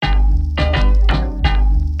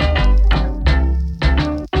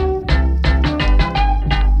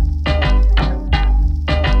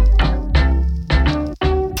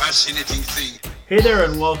Hey there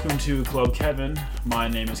and welcome to Club Kevin. My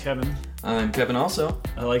name is Kevin. I'm Kevin also.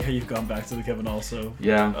 I like how you've gone back to the Kevin also.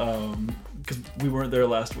 Yeah. Because we weren't there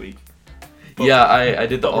last week. But, yeah, I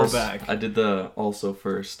did the also. We're back. I did the also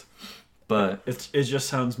first, but it just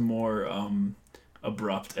sounds more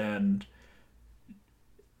abrupt and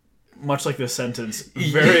much like this sentence.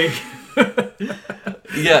 Very.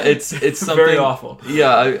 Yeah, it's something very awful.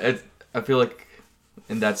 Yeah, I feel like.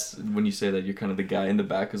 And that's when you say that you're kind of the guy in the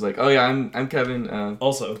back who's like, oh yeah, I'm Kevin.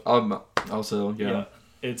 Also. Also, yeah.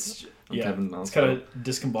 It's Kevin also. It's kind of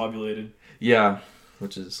discombobulated. Yeah,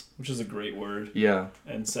 which is a great word. Yeah.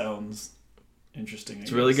 And sounds interesting.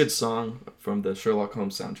 It's a really good song from the Sherlock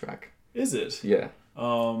Holmes soundtrack. Is it? Yeah.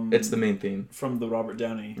 It's the main theme. From the Robert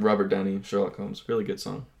Downey, Sherlock Holmes. Really good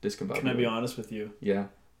song. Discombobulated. Can I be honest with you? Yeah.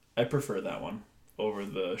 I prefer that one over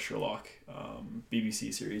the Sherlock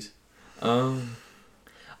BBC series.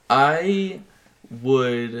 I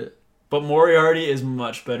would, but Moriarty is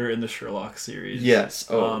much better in the Sherlock series. Yes.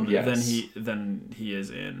 Yes. Than he is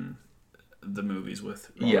in the movies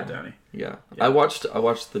with Robert Downey. Yeah. I watched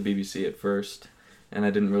the BBC at first, and I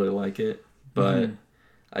didn't really like it, but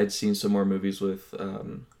I'd seen some more movies with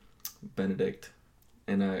Benedict,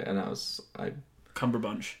 and I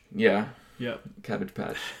Cumberbunch. Yeah. Yeah. Cabbage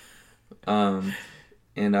Patch.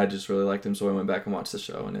 And I just really liked him, so I went back and watched the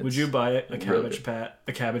show. And would you buy a Cabbage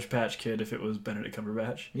Patch Kid if it was Benedict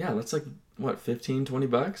Cumberbatch? Yeah, that's like what,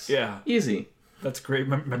 $15-$20? Yeah, easy. That's great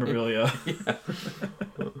memorabilia. Yeah.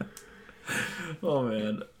 Oh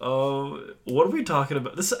man, what are we talking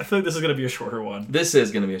about? I feel like this is gonna be a shorter one. This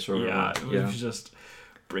is gonna be a shorter one. Yeah, we should just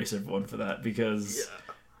brace everyone for that because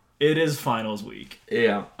it is finals week.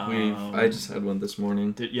 Yeah, I just had one this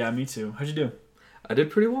morning. Me too. How'd you do? I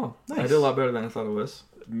did pretty well. Nice. I did a lot better than I thought I was.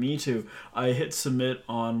 Me too. I hit submit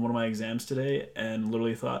on one of my exams today and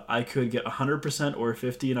literally thought I could get 100% or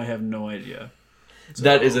 50 and I have no idea. So,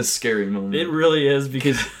 that is a scary moment. It really is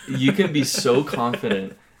because you can be so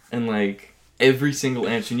confident in like every single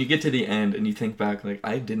answer and you get to the end and you think back like,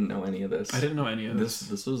 I didn't know any of this. I didn't know any of this.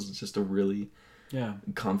 This was just a really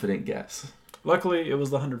confident guess. Luckily, it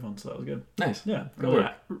was the 100 one, so that was good. Nice. Yeah.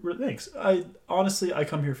 Thanks. I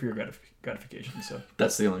come here for your gratification. So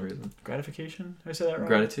that's the only reason. Gratification? Did I say that wrong?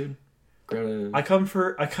 Gratitude. I come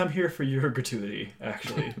here for your gratuity,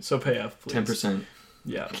 actually. So pay up, please. 10%.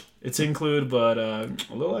 Yeah, it's include, but a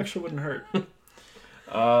little extra wouldn't hurt. Do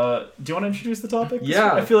you want to introduce the topic?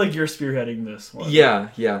 Yeah. I feel like you're spearheading this one. Yeah.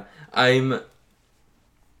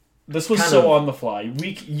 This was so on the fly.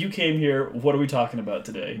 You came here. What are we talking about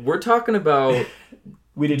today? We're talking about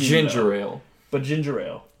ginger ale. But ginger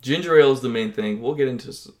ale. Ginger ale is the main thing. We'll get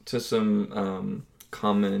into some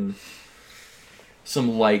common,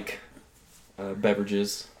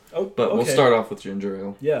 beverages. But we'll start off with ginger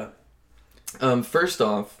ale. Yeah. First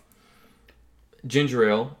off, ginger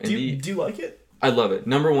ale. Do you like it? I love it.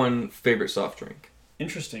 Number one favorite soft drink.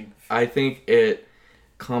 Interesting. I think it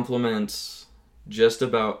complements just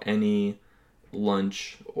about any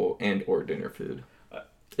lunch or dinner food.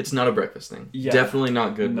 It's not a breakfast thing. Yeah, definitely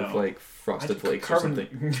not good with like Frosted Flakes or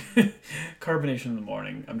something. Carbonation in the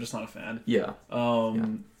morning. I'm just not a fan. Yeah.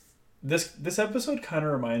 This episode kind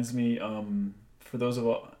of reminds me for those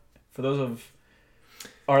of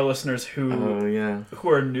our listeners who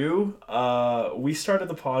are new. We started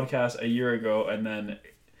the podcast a year ago and then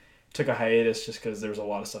took a hiatus just because there was a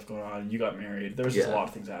lot of stuff going on. You got married. There was just a lot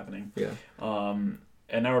of things happening. Yeah.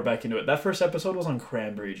 And now we're back into it. That first episode was on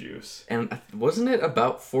cranberry juice. And wasn't it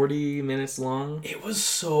about 40 minutes long? It was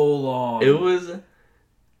so long.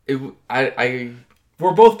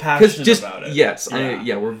 We're both passionate about it. Yes.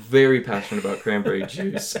 Yeah. We're very passionate about cranberry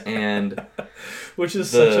juice. And which is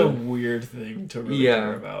such a weird thing to really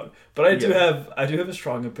care about. But I do have a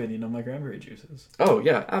strong opinion on my cranberry juices. Oh,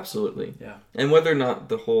 yeah, absolutely. Yeah. And whether or not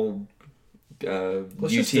the whole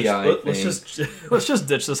UTI thing. Let's just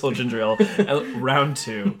ditch this whole ginger ale. Round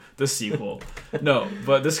 2, the sequel. No,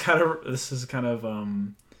 but this is kind of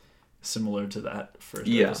similar to that first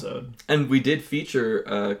episode. And we did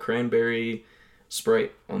feature cranberry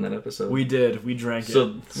Sprite on that episode. We did. We drank it.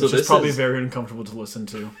 Which is probably very uncomfortable to listen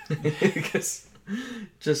to. Because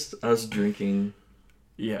just us drinking.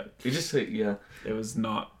 Yeah. It was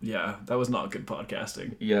not. Yeah, that was not good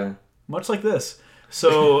podcasting. Yeah. Much like this.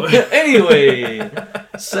 So anyway,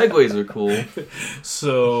 segues are cool.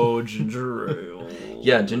 So ginger ale.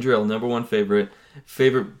 Yeah, ginger ale, number one favorite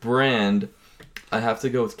brand. I have to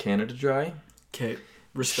go with Canada Dry. Okay,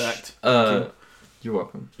 respect. You're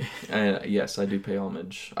welcome. Yes, I do pay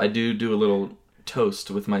homage. I do a little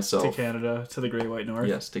toast with myself to Canada, to the Great White North.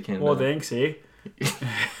 Yes, to Canada. Well, thanks, eh?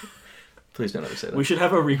 Please don't ever say that. We should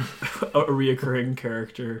have a reoccurring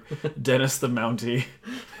character, Dennis the Mountie.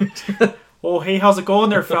 Oh, hey, how's it going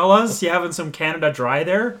there, fellas? You having some Canada Dry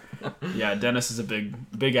there? Yeah, Dennis is a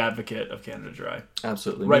big advocate of Canada Dry.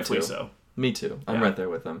 Absolutely. Rightfully so. Me too. I'm right there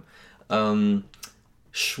with him.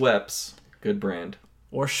 Schweppes, good brand.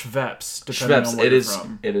 Or Schweppes, depending on where you're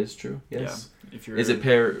from. It is true, yes. Yeah, if you're... Is it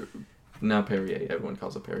now Perrier. Everyone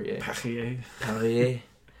calls it Perrier. Perrier.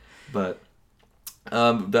 But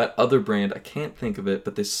that other brand, I can't think of it,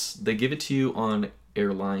 but they give it to you on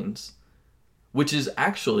airlines. Which is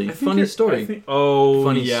actually funny story.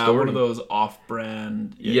 Funny story. One of those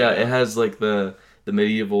off-brand. Yeah, it has like the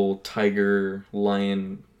medieval tiger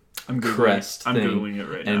lion crest thing. I'm googling it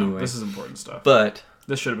right now. This is important stuff. But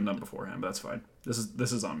this should have been done beforehand, but that's fine. This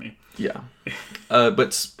is on me. Yeah.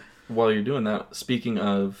 But while you're doing that, speaking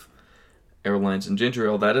of airlines and ginger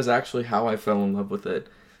ale, that is actually how I fell in love with it.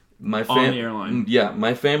 On the airline. Yeah,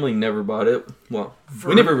 my family never bought it. Well,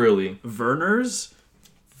 we never really. Vernors.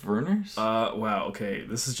 Wow, okay.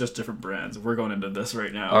 This is just different brands. We're going into this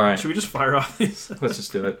right now. All right. Should we just fire off these? Let's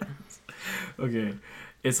just do it. Okay.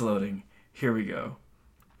 It's loading. Here we go.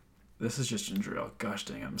 This is just ginger ale. Gosh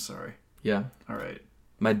dang, I'm sorry. Yeah. All right.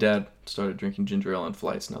 My dad started drinking ginger ale on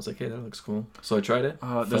flights, and I was like, hey, that looks cool. So I tried it.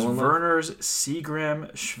 There's Vernors,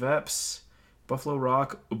 Seagram, Schweppes, Buffalo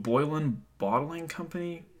Rock, Boylan Bottling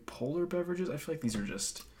Company, Polar Beverages. I feel like these are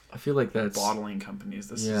just... I feel like that's... bottling companies.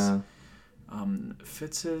 This is...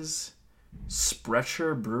 Fitz's,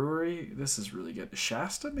 Sprecher Brewery. This is really good.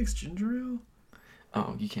 Shasta makes ginger ale.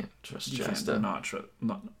 Oh, you can't trust Shasta. You can't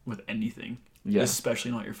not with anything. Yeah.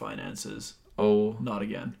 Especially not your finances. Oh. Not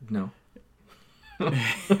again. No. I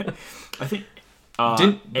think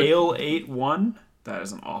Ale 81. That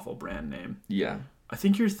is an awful brand name. Yeah. I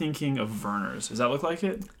think you're thinking of Vernors. Does that look like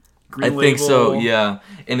it? Green label. Think so. Yeah,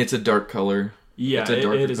 and it's a dark color. Yeah, it's a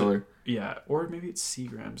darker color. Yeah, or maybe it's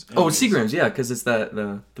Seagrams. Oh, it's Seagrams, yeah, because it's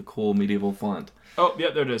the cool medieval font. Oh, yeah,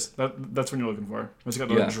 there it is. That's what you're looking for. It's got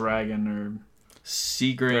the dragon or...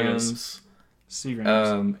 Seagrams.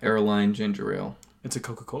 Airline Ginger Ale. It's a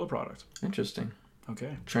Coca-Cola product. Interesting.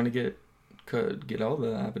 Okay. Trying to get all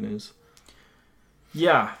the avenues.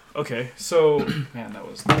 Yeah, okay. So, man, that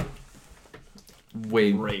was...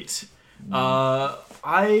 way great.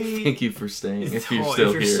 Thank you for staying. If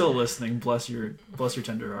you're still listening, bless your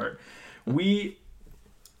tender heart. I'm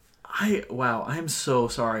so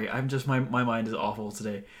sorry. I'm just my mind is awful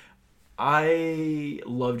today. I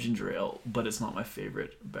love ginger ale, but it's not my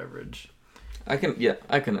favorite beverage. I can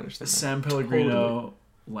understand. San Pellegrino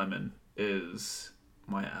lemon is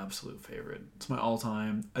my absolute favorite. It's my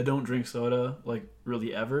all-time. I don't drink soda like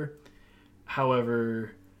really ever.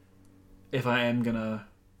 However, if I'm gonna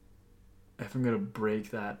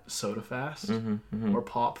break that soda fast or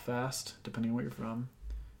pop fast, depending on where you're from,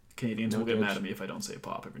 Canadians will get mad at me if I don't say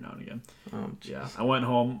pop every now and again. Yeah, I went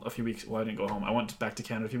home a few weeks. Well, I didn't go home. I went back to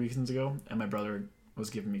Canada a few weekends ago, and my brother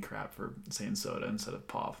was giving me crap for saying soda instead of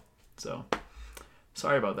pop. So,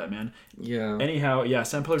 sorry about that, man. Yeah. Anyhow, yeah,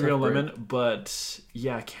 San Pellegrino lemon, but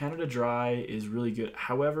yeah, Canada Dry is really good.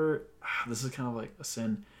 However, this is kind of like a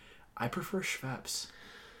sin. I prefer Schweppes.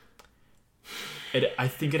 I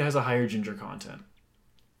think it has a higher ginger content.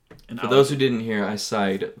 And for those who didn't hear, I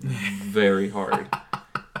sighed very hard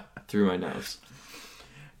through my nose.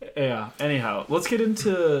 Yeah. Anyhow, let's get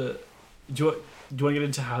into. Do you want to get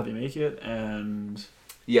into how they make it and?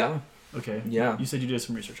 Yeah. Okay. Yeah. You said you did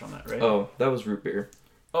some research on that, right? Oh, that was root beer.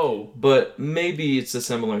 Oh. But maybe it's a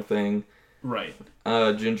similar thing. Right.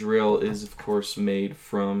 Ginger ale is, of course, made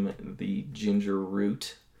from the ginger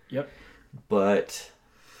root. Yep. But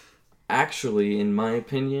actually, in my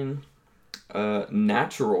opinion,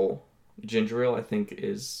 natural ginger ale, I think,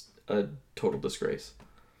 is a total disgrace.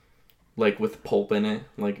 Like with pulp in it,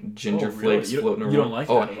 like ginger flakes floating around. You don't like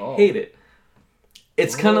that at all? I hate it.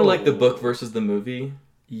 It's kind of like the book versus the movie.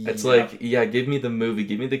 It's like, give me the movie,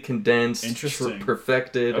 give me the condensed,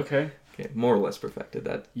 perfected. Okay, more or less perfected.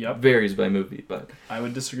 That varies by movie, but I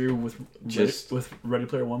would disagree with Ready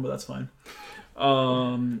Player One, but that's fine.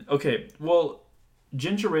 Okay, well,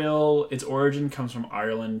 ginger ale, its origin comes from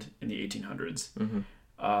Ireland in the 1800s.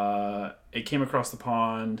 It came across the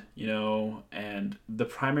pond, and the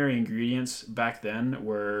primary ingredients back then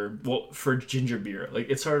were, for ginger beer, like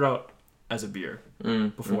it started out as a beer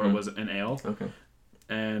before it was an ale. Okay.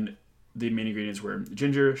 And the main ingredients were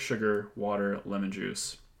ginger, sugar, water, lemon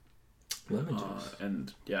juice. Lemon juice.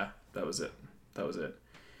 And yeah, that was it.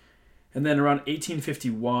 And then around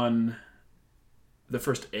 1851, the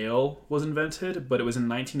first ale was invented, but it was in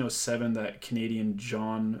 1907 that Canadian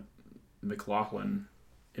John McLaughlin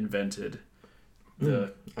invented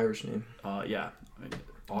the Irish name. Yeah.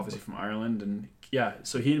 obviously from Ireland, and yeah,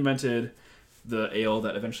 so he invented the ale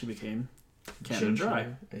that eventually became Canada Dry.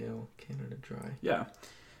 Ale, Canada Dry. Yeah.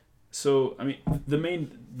 So I mean, the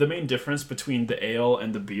main difference between the ale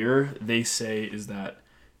and the beer, they say, is that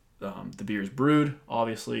the beer is brewed,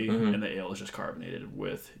 obviously, and the ale is just carbonated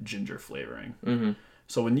with ginger flavoring. Mm-hmm.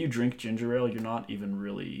 So when you drink ginger ale, you're not even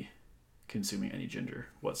really consuming any ginger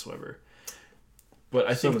whatsoever. But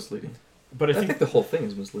I think misleading. But I think the whole thing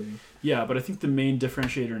is misleading. Yeah, but I think the main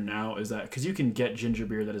differentiator now is that because you can get ginger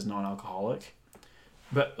beer that is non-alcoholic,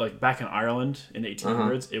 but like back in Ireland in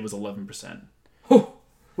 1800s, it was 11%,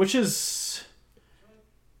 which is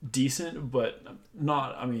decent, but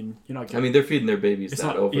not. I mean, you're not. I mean, they're feeding their babies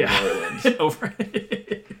that over in Ireland. Over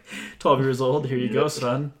 12 years old. Here you go,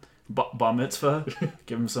 son. Bar mitzvah.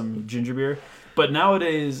 Give them some ginger beer. But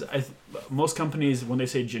nowadays, most companies, when they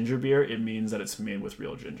say ginger beer, it means that it's made with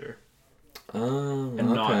real ginger. Oh,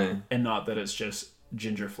 and not that it's just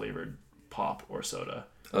ginger flavored pop or soda.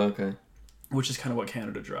 Okay. Which is kind of what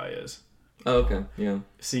Canada Dry is. Oh, okay, yeah.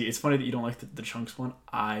 See, it's funny that you don't like the chunks one.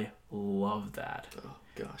 I love that. Oh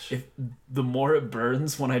gosh. The more it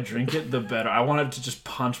burns when I drink it, the better. I want it to just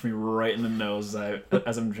punch me right in the nose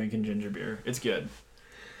as I'm drinking ginger beer. It's good.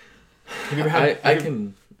 Have you ever had?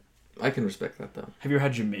 I can respect that though. Have you ever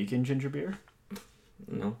had Jamaican ginger beer?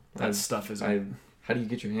 No. That stuff is. How do you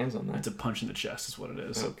get your hands on that? It's a punch in the chest, is what it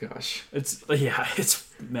is. Oh gosh. It's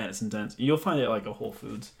it's intense. You'll find it at like a Whole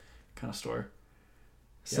Foods kind of store.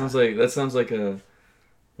 Sounds like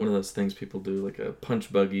one of those things people do, like a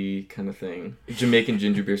punch buggy kind of thing. Jamaican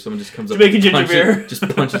ginger beer. Someone just comes up and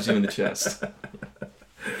just punches you in the chest.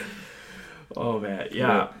 Oh man,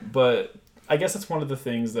 yeah. But I guess that's one of the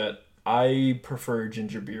things that I prefer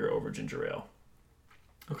ginger beer over ginger ale.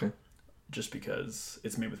 Okay. Just because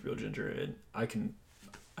it's made with real ginger, and I can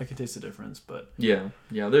taste the difference, but yeah,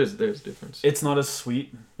 there's a difference. It's not as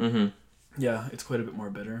sweet. Mm-hmm. Yeah, it's quite a bit more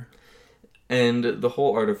bitter. And the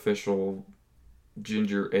whole artificial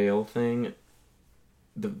ginger ale thing,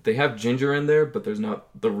 they have ginger in there, but there's not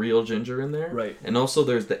the real ginger in there. Right. And also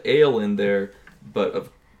there's the ale in there, but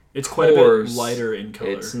it's quite a bit lighter in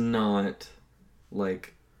color. It's not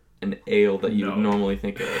like an ale that you would normally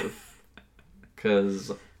think of.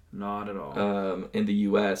 Because not at all. In the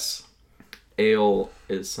U.S., ale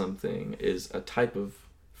is a type of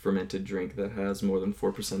fermented drink that has more than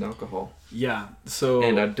 4% alcohol. Yeah, so...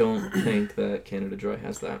 And I don't think that Canada Dry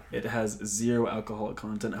has that. It has 0 alcoholic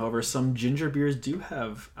content. However, some ginger beers do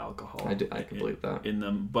have alcohol. I can believe that. In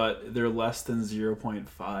them, but they're less than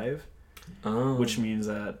 0.5. Oh. Which means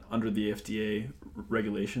that under the FDA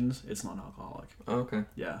regulations, it's non-alcoholic. Oh, okay.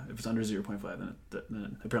 Yeah, if it's under 0.5,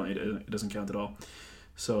 then apparently it doesn't count at all.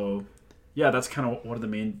 So... yeah, that's kind of one of the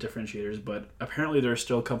main differentiators, but apparently there are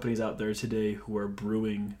still companies out there today who are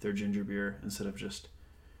brewing their ginger beer instead of just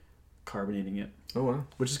carbonating it. Oh, wow.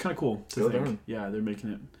 Which is kind of cool to think. Down. Yeah, they're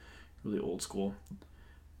making it really old school.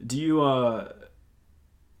 Do you,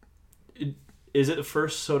 is it the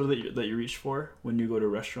first soda that you reach for when you go to a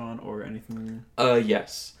restaurant or anything?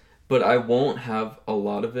 Yes, but I won't have a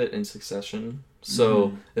lot of it in succession.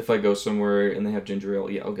 So if I go somewhere and they have ginger ale,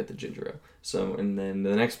 yeah, I'll get the ginger ale. So, and then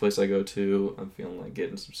the next place I go to, I'm feeling like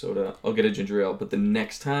getting some soda, I'll get a ginger ale. But the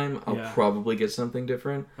next time, I'll probably get something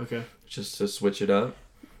different. Okay. Just to switch it up.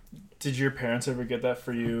 Did your parents ever get that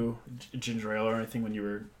for you, ginger ale or anything, when you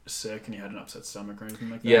were sick and you had an upset stomach or anything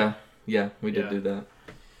like that? Yeah, we did do that.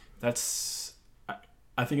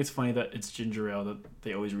 I think it's funny that it's ginger ale that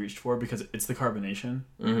they always reached for because it's the carbonation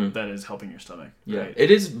that is helping your stomach. Yeah, right? It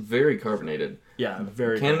is very carbonated. Yeah,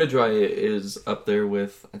 very. Canada Dry is up there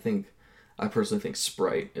with, I personally think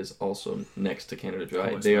Sprite is also next to Canada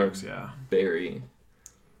Dry. They are very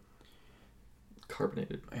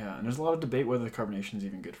carbonated. Yeah, and there's a lot of debate whether the carbonation is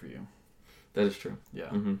even good for you. That is true.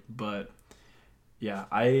 Yeah, but yeah,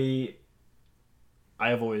 I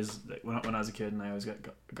have always, when I was a kid, and I always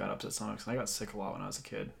got upset stomachs, and I got sick a lot when I was a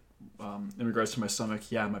kid. In regards to my stomach,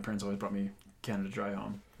 my parents always brought me Canada Dry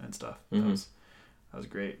home and stuff. That was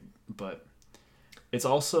great. But it's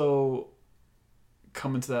also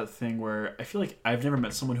come into that thing where I feel like I've never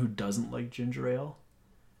met someone who doesn't like ginger ale.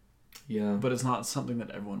 Yeah. But it's not something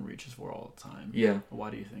that everyone reaches for all the time. Yeah. Why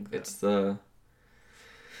do you think that?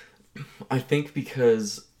 I think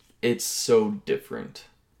because it's so different.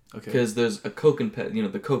 Okay. Because there's a Coke and Pepsi,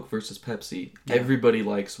 the Coke versus Pepsi. Yeah. Everybody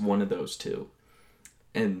likes one of those two,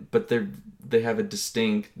 but they have a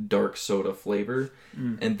distinct dark soda flavor,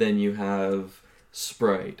 and then you have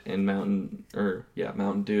Sprite and Mountain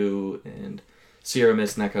Dew and Sierra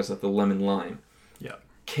Mist and that kind of stuff. The lemon lime. Yeah.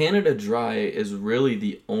 Canada Dry is really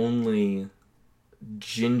the only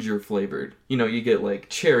ginger flavored. You know, you get like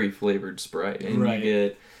cherry flavored Sprite, and you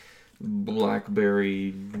get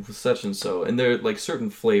blackberry such and so, and there are like certain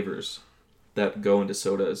flavors that go into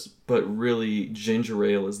sodas, but really ginger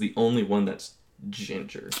ale is the only one that's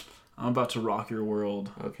ginger. I'm about to rock your world.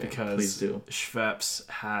 Okay, because please do. Schweppes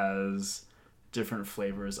has different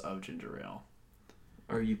flavors of ginger ale.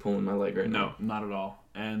 Are you pulling my leg right now? No, not at all.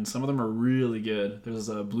 And some of them are really good. There's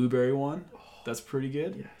a blueberry one that's pretty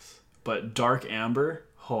good. Yes. But dark amber.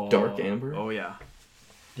 Oh, dark amber? Oh, yeah.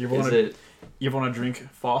 You ever want to drink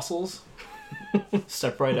fossils?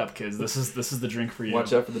 Step right up, kids. This is the drink for you.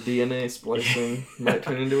 Watch out for the DNA splicing. Might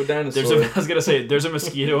turn into a dinosaur. I was gonna say, there's a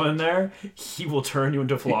mosquito in there. He will turn you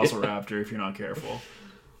into a velociraptor if you're not careful.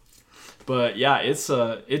 But yeah, it's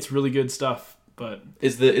really good stuff. But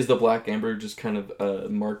is the black amber just kind of a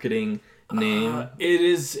marketing name? It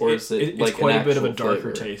is. Or is it like it's quite a bit of a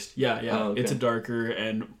darker flavor? taste. Yeah. Oh, okay. It's a darker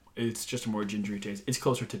and it's just a more gingery taste. It's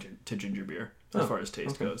closer to ginger beer as far as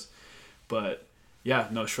taste goes. But yeah,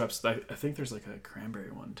 no, Schweppes. I think there's like a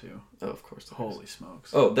cranberry one too. Oh, of course. Holy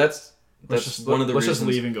smokes. Oh, that's one of the reasons. Let's just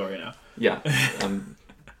leave and go right now. Yeah, I'm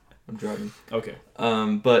driving. Okay.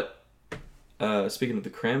 But speaking of the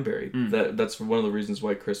cranberry, that's one of the reasons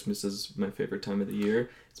why Christmas is my favorite time of the year.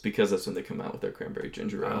 It's because that's when they come out with their cranberry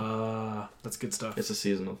ginger ale. That's good stuff. It's a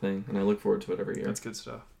seasonal thing, and I look forward to it every year. That's good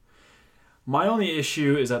stuff. My only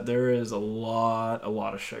issue is that there is a lot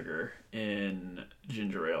of sugar in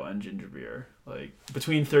ginger ale and ginger beer. Like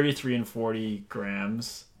between 33 and 40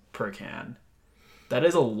 grams per can. That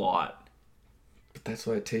is a lot. But that's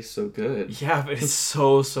why it tastes so good. Yeah, but it's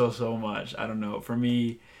so much. I don't know. For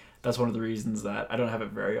me, that's one of the reasons that I don't have it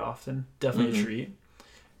very often. Definitely a treat.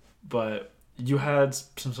 But you had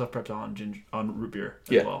some stuff prepped on root beer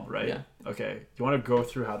as well, right? Yeah. Okay. You want to go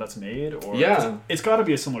through how that's made? Or yeah. It's got to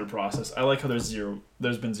be a similar process. I like how there's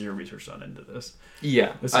been zero research done into this.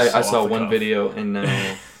 Yeah. I saw one video and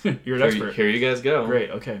now you're an expert. Here you guys go.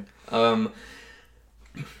 Great. Okay.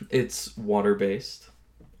 It's water-based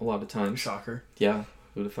a lot of times. Shocker. Yeah.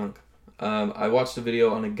 Who'da thunk? I watched a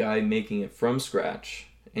video on a guy making it from scratch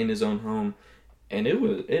in his own home, and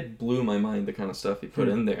it blew my mind the kind of stuff he put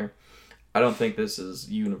in there. I don't think this is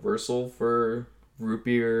universal for root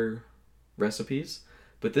beer recipes,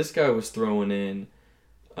 but this guy was throwing in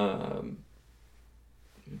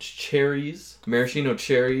cherries, maraschino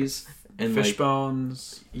cherries, and fish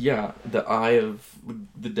bones. Yeah, the eye of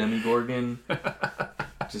the Demogorgon.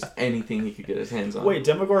 Just anything he could get his hands on. Wait,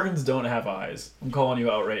 Demogorgons don't have eyes. I'm calling you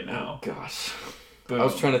out right now. Oh, gosh. Boom. I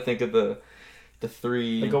was trying to think of the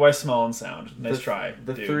three. They go by smell and sound. Nice try.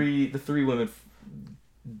 The three women,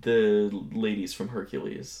 the ladies from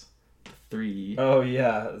Hercules. The three. Oh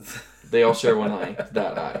yeah. They all share one eye.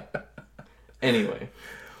 That eye. Anyway.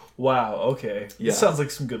 Wow. Okay. Yeah. This sounds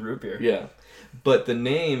like some good root beer. Yeah, but the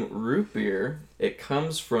name root beer, it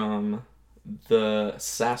comes from the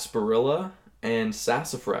sarsaparilla and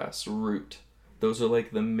sassafras root. Those are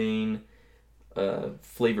like the main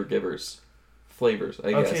flavors,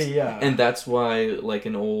 I guess. Okay, yeah. And that's why, like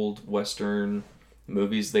in old Western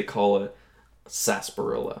movies, they call it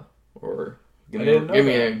sarsaparilla. Or give me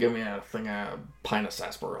a thing, a pint of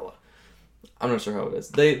sarsaparilla. I'm not sure how it is.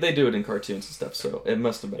 They do it in cartoons and stuff, so it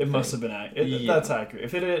must have been. It must have been accurate. That's accurate.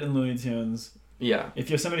 If they did it in Looney Tunes, yeah.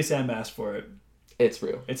 If Yosemite Sam asked for it, it's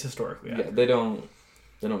real. It's historically accurate. Yeah, they don't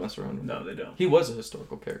mess around with it. No, they don't. He was a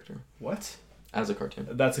historical character. What? As a cartoon.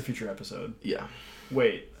 That's a future episode. Yeah.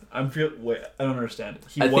 Wait, I don't understand.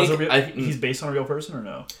 He's based on a real person or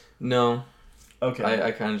no? No. Okay.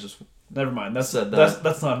 I kind of just. Never mind. That's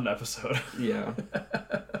not an episode. Yeah.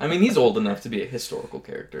 I mean, he's old enough to be a historical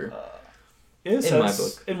character. In my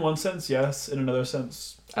book. In one sense, yes. In another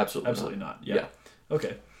sense, absolutely not. Yeah.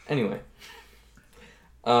 Okay. Anyway.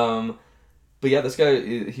 But yeah, this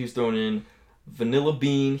guy, he was throwing in vanilla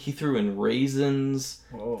bean. He threw in raisins.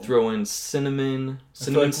 Whoa. Throw in cinnamon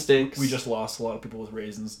sticks. We just lost a lot of people with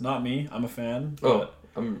raisins. Not me. I'm a fan.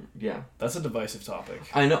 Yeah. That's a divisive topic.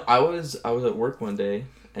 I know. I was at work one day,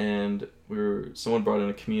 and someone brought in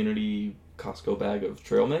a community Costco bag of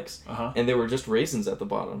trail mix, and there were just raisins at the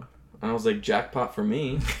bottom. And I was like, jackpot for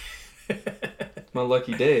me. My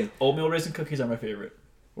lucky day. Oatmeal raisin cookies are my favorite.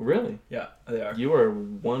 Really? Yeah, they are. You are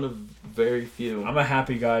one of very few. I'm a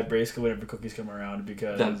happy guy basically whenever cookies come around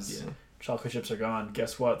because chocolate chips are gone.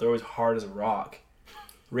 Guess what? They're always hard as a rock.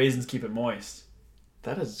 Raisins keep it moist.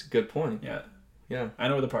 That is a good point. Yeah. Yeah. I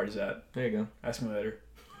know where the party's at. There you go. Ask me later.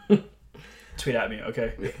 Tweet at me,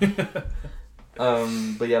 okay?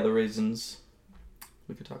 But yeah, the raisins.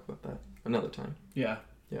 We could talk about that another time. Yeah.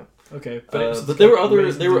 Yeah. Okay. But there were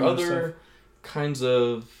other kinds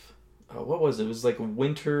of what was it? It was like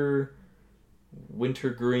winter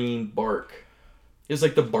wintergreen bark. It was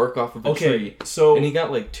like the bark off of a tree. So, and he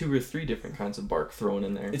got like 2 or 3 different kinds of bark thrown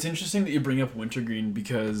in there. It's interesting that you bring up wintergreen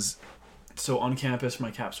because, so on campus for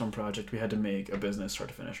my capstone project, we had to make a business start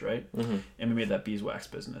to finish, right? Mm-hmm. And we made that beeswax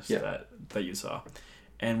business that you saw.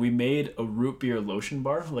 And we made a root beer lotion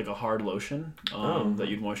bar, like a hard lotion that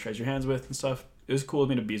you'd moisturize your hands with and stuff. It was cool.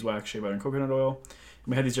 We made a beeswax, shea butter, and coconut oil. And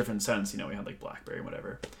we had these different scents. We had like blackberry and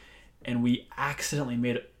whatever. And we accidentally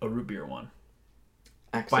made a root beer one.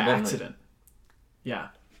 By accident. Yeah.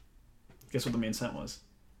 Guess what the main scent was?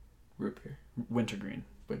 Root beer. Wintergreen.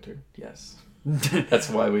 Winter. Yes. That's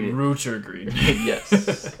why we... Rootergreen.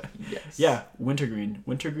 Yes. Yes. Yeah, wintergreen.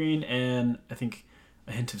 Wintergreen and I think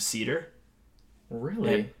a hint of cedar.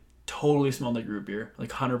 Really? It totally smelled like root beer. Like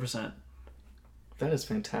 100%. That is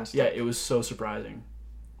fantastic. Yeah, it was so surprising.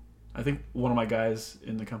 I think one of my guys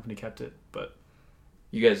in the company kept it, but...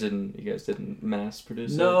 You guys didn't mass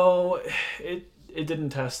produce it? No, it didn't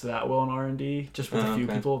test that well in R&D, just with a few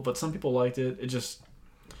people, but some people liked it.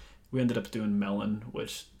 We ended up doing melon,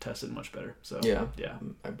 which tested much better. So yeah.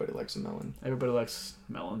 Everybody likes a melon. Everybody likes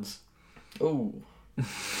melons. Oh.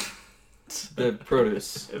 The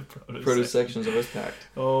produce. Produce section's always packed.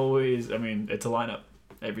 Always. I mean, it's a lineup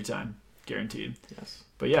every time, guaranteed. Yes.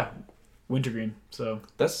 But yeah, wintergreen. So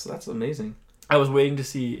that's amazing. I was waiting to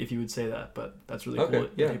see if you would say that, but that's really cool.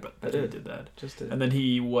 Yeah, I did that. Just did. And then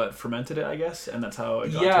he fermented it, I guess, and that's how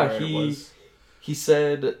it got to where it was. He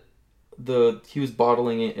said he was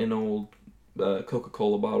bottling it in old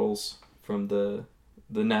Coca-Cola bottles from the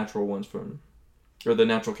natural ones or the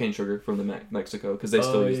natural cane sugar from the Mexico, because they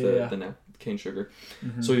still use the cane sugar.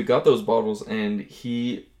 Mm-hmm. So he got those bottles, and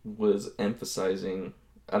he was emphasizing,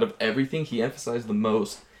 out of everything, he emphasized the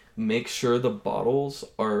most, make sure the bottles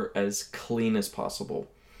are as clean as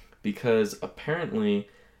possible, because apparently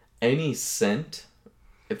any scent,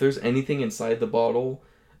 if there's anything inside the bottle,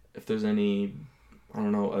 if there's any, I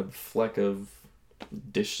don't know, a fleck of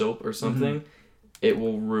dish soap or something, it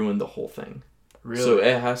will ruin the whole thing. Really? So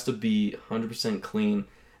it has to be 100% clean,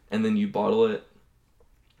 and then you bottle it,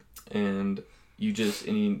 and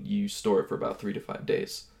you store it for about 3 to 5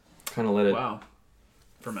 days. Kind of let it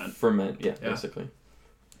ferment, yeah, basically.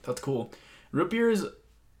 That's cool. Root beer is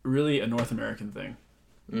really a North American thing.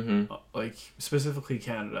 Mm-hmm. Like, specifically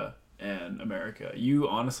Canada and America. You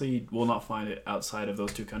honestly will not find it outside of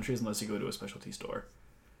those 2 countries unless you go to a specialty store.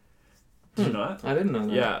 Did you know that? I didn't know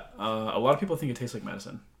that. Yeah. A lot of people think it tastes like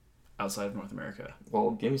medicine outside of North America. Well,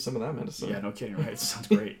 give me some of that medicine. Yeah, no kidding, right? It sounds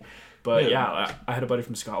great. But I had a buddy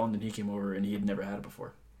from Scotland, and he came over, and he had never had it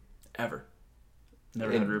before. Ever.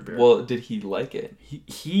 Never had root beer. Well, did he like it?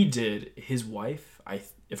 He did. His wife,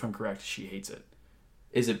 if I'm correct, she hates it.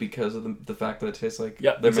 Is it because of the fact that it tastes like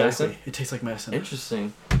medicine? It tastes like medicine.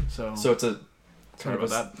 Interesting. So it's a... Sorry about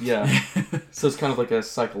that. Yeah. So it's kind of like a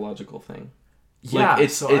psychological thing. Yeah, I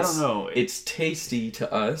don't know. It's tasty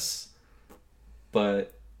to us,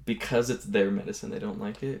 but because it's their medicine, they don't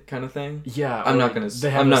like it, kind of thing. Yeah, I'm not gonna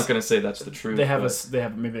say that's the truth. They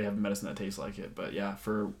have maybe they have medicine that tastes like it, but yeah,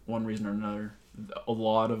 for one reason or another, a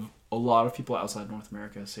lot of people outside North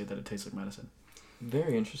America say that it tastes like medicine.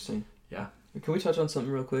 Very interesting. Yeah. Can we touch on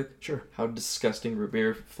something real quick? Sure. How disgusting root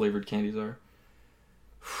beer flavored candies are.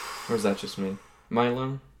 Or is that just me? Am I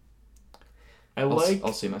alone?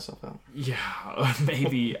 I'll see myself out. Yeah,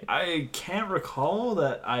 maybe. I can't recall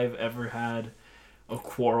that I've ever had a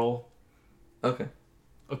quarrel. Okay.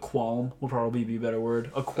 A qualm would probably be a better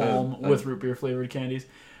word. A qualm with root beer flavored candies.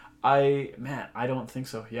 I don't think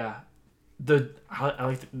so. Yeah. I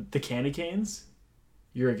like the candy canes.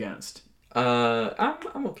 You're against.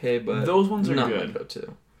 I'm okay, but those ones are not good. My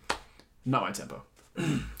go-to. Not my tempo.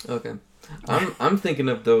 Okay. I'm thinking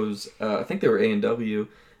of those. I think they were A&W.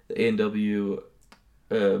 The A&W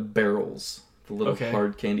barrels, the little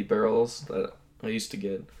hard candy barrels that I used to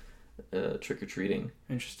get trick or treating.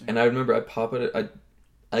 Interesting. And I remember I pop it.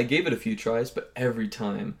 I gave it a few tries, but every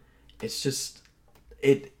time, it's just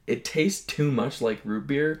it tastes too much like root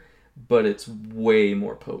beer, but it's way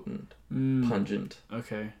more potent, pungent.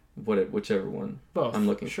 Okay. Whichever one. Both. I'm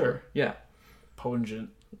looking for. Yeah. Pungent.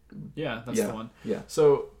 Yeah, that's the one. Yeah.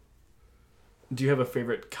 So, do you have a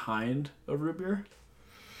favorite kind of root beer?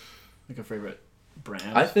 Like a favorite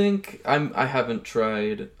brand? I think I haven't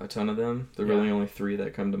tried a ton of them. There are really only 3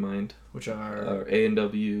 that come to mind. Which are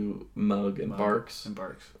A&W, Mug, and Barks. And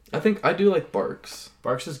Barks. I think I do like Barks.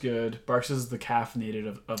 Barks is good. Barks is the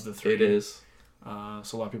caffeinated of the 3. It is. So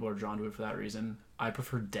a lot of people are drawn to it for that reason. I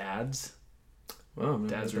prefer Dad's. Oh,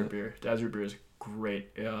 Dad's root beer. Dad's root beer is great.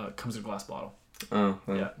 It comes in a glass bottle. Oh,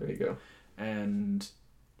 yeah. There you go. And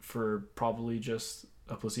for probably just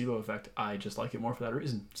a placebo effect, I just like it more for that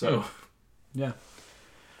reason. So, Yeah.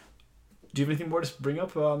 Do you have anything more to bring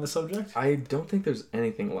up on the subject? I don't think there's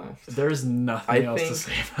anything left. There's nothing else to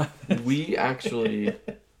say about it. We actually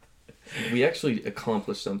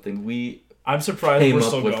accomplished something. I'm surprised we're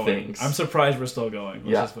still going. Things. I'm surprised we're still going.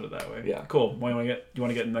 Let's just put it that way. Yeah. Cool. You want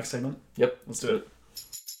to get in the next segment? Yep. Let's do it.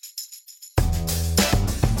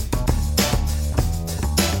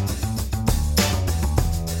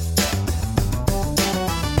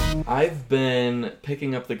 I've been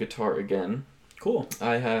picking up the guitar again. Cool.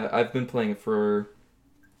 I've been playing it for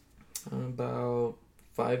about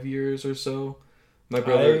 5 years or so. My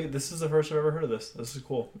brother. This is the first I've ever heard of this. This is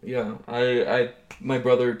cool. Yeah, my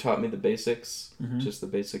brother taught me the basics, just the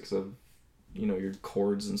basics of, your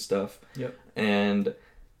chords and stuff. Yep. And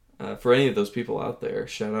for any of those people out there,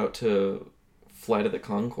 shout out to Flight of the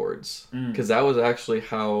Conchords, because that was actually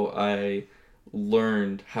how I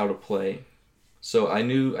learned how to play. So I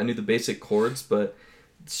knew the basic chords, but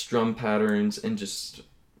strum patterns and just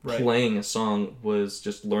playing a song was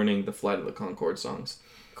just learning the Flight of the Conchords songs.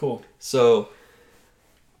 Cool. So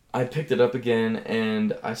I picked it up again,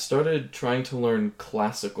 and I started trying to learn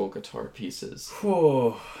classical guitar pieces.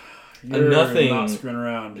 Whoa. You're not screwing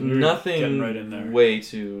around. You're getting right in there. Way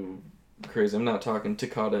too crazy. I'm not talking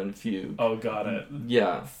toccata and fugue. Oh, got it.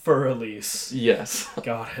 Yeah. For release. Yes.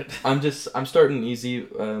 Got it. I'm starting easy,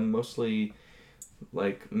 mostly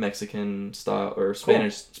like Mexican style or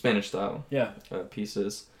Spanish style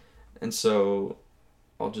pieces. And so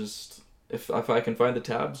I'll just if I can find the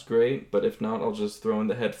tabs, great, but if not, I'll just throw in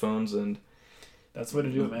the headphones and that's the way to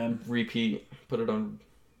do it, man. Put it on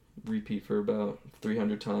repeat for about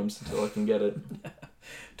 300 times until I can get it.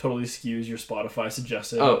 Totally skews your Spotify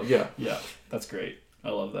suggested. Oh, yeah. Yeah, that's great. I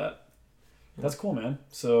love that. That's cool, man.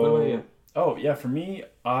 So, what about you? Oh, yeah, for me,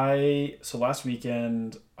 so last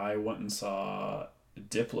weekend I went and saw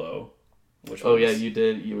Diplo, which you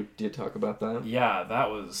did talk about that. Yeah, that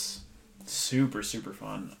was super, super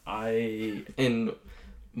fun. In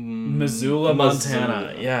Missoula,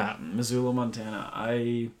 Montana. Yeah, Missoula, Montana.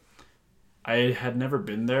 I had never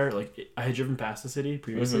been there. Like, I had driven past the city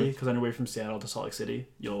previously because on your way from Seattle to Salt Lake City,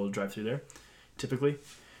 you'll drive through there, typically.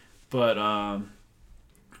 But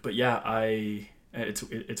yeah, it's a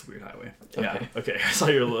weird highway. Okay. Yeah. Okay. I saw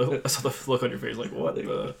the look on your face. Like, what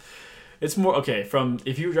the? It's more okay.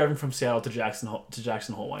 If you were driving from Seattle to Jackson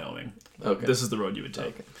Hole, Wyoming, this is the road you would take.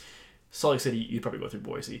 Okay. Salt Lake City, you'd probably go through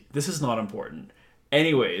Boise. This is not important.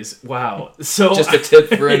 Anyways, wow. So just a tip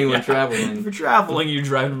for anyone traveling. If you're traveling, you're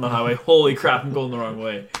driving on the highway. Holy crap, I'm going the wrong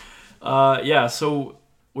way. So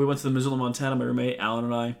we went to the Missoula, Montana, my roommate, Alan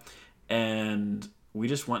and I, and we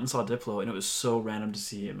just went and saw Diplo, and it was so random to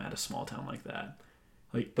see him at a small town like that.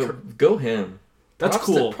 But go him. That's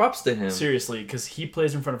cool. Props to him. Seriously, because he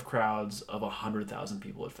plays in front of crowds of 100,000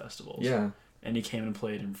 people at festivals. Yeah. And he came and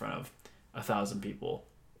played in front of 1,000 people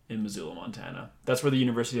in Missoula, Montana. That's where the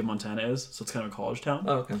University of Montana is, so it's kind of a college town.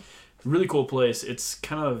 Oh, okay. Really cool place. It's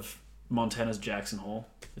kind of Montana's Jackson Hole.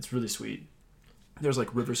 It's really sweet. There's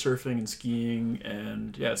like river surfing and skiing,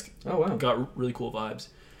 and yeah, it's got really cool vibes.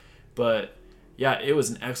 But yeah, it was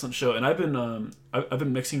an excellent show, and I've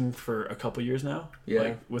been mixing for a couple years now.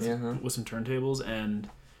 Yeah, with some turntables, and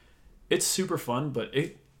it's super fun, but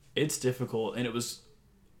it's difficult, and it was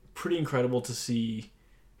pretty incredible to see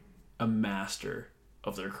a master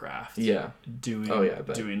of their craft. Yeah. Doing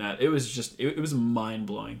that. It was just it was mind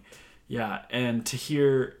blowing. Yeah, and to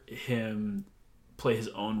hear him play his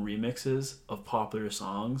own remixes of popular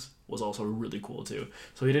songs was also really cool too.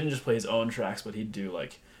 So he didn't just play his own tracks, but he'd do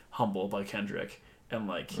like Humble by Kendrick and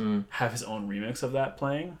like have his own remix of that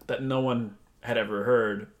playing that no one had ever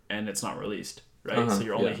heard, and it's not released, right? So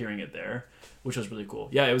you're only hearing it there, which was really cool.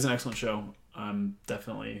 Yeah, it was an excellent show. I would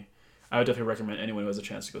definitely recommend anyone who has a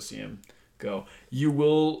chance to go see him go. You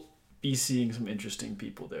will be seeing some interesting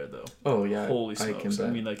people there though. Oh yeah. Holy smokes. I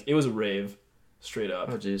mean, like, it was a rave straight up.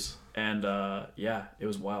 Oh jeez. And yeah, it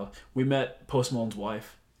was wild. We met Post Malone's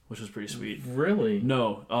wife, which was pretty sweet. Really?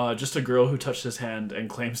 No, just a girl who touched his hand and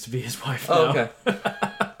claims to be his wife now. Oh, okay.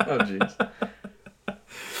 Oh, jeez.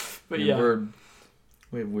 But yeah.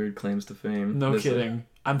 We have weird claims to fame. No kidding.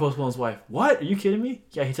 I'm Post Malone's wife. What? Are you kidding me?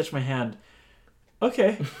 Yeah, he touched my hand.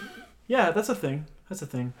 Okay. Yeah, that's a thing.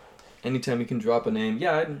 Anytime you can drop a name.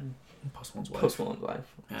 Yeah, Post Malone's wife. Post Malone's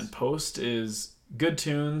wife. And Post is good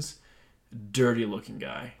tunes, dirty looking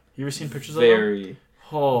guy. You ever seen pictures of him? Very.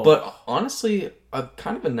 Oh. But honestly,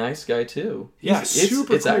 kind of a nice guy too.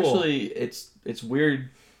 Super it's cool. Actually, it's weird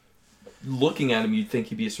looking at him. You'd think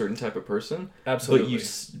he'd be a certain type of person. Absolutely.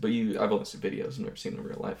 But I've only seen videos. I've never seen him in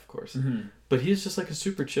real life, of course. Mm-hmm. But he's just like a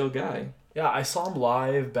super chill guy. Yeah, I saw him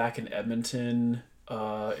live back in Edmonton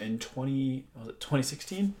in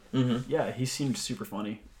 2016. Mm-hmm. Yeah, he seemed super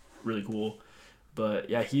funny, really cool. But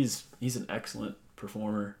yeah, he's an excellent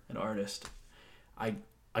performer and artist.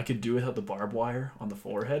 I could do without the barbed wire on the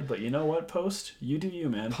forehead, but you know what, Post? You do you,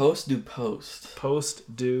 man. Post do post.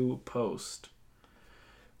 Post do post.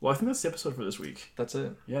 Well, I think that's the episode for this week. That's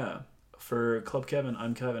it. Yeah. For Club Kevin,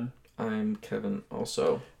 I'm Kevin. I'm Kevin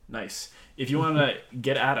also. Nice. If you want to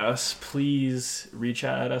get at us, please reach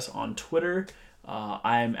out at us on Twitter.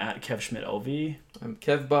 I'm at KevSchmidtLV. I'm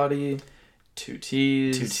KevBody. 2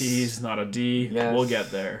 T's. 2 T's, not a D. Yes. We'll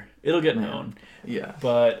get there. It'll get known. Yeah.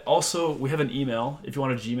 But also, we have an email if you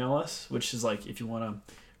want to Gmail us, which is like if you want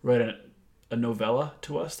to write a novella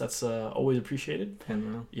to us, that's always appreciated.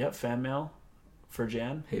 Fan mail. Yep, fan mail for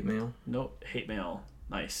Jan. Hate mail. No, hate mail.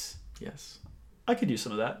 Nice. Yes. I could use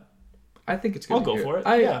some of that. I think it's good. I'll go for it.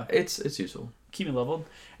 Yeah. It's useful. Keep me leveled.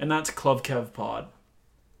 And that's Club Kev Pod.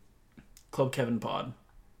 Club Kevin Pod.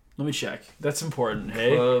 Let me check. That's important,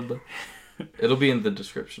 hey? Club. It'll be in the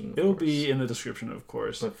description. It'll be in the description, of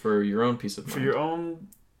course. But for your own peace of mind. For your own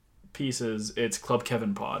pieces, it's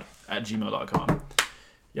clubkevinpod@gmail.com.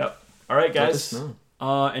 Yep. All right, guys. Let us know.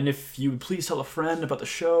 And if you would please tell a friend about the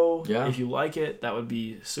show, yeah. If you like it, that would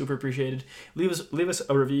be super appreciated. Leave us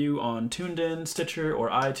a review on TuneIn, Stitcher, or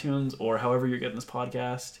iTunes, or however you're getting this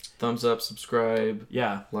podcast. Thumbs up, subscribe.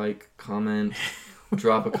 Yeah. Like, comment,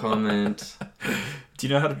 drop a comment. Do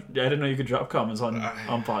you know how to? I didn't know you could drop comments on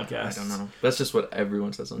podcasts. I don't know. That's just what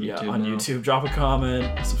everyone says on YouTube. Yeah, on YouTube. Drop a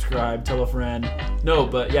comment, subscribe, tell a friend. No,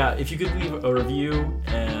 but yeah, if you could leave a review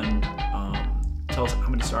and tell us how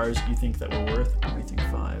many stars you think that we're worth. We think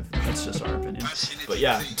 5. That's just our opinion. But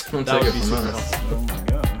yeah, that would be super helpful. Oh my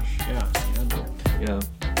gosh. Yeah.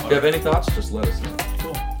 If you have any thoughts, just let us know.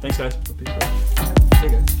 Cool. Thanks, guys.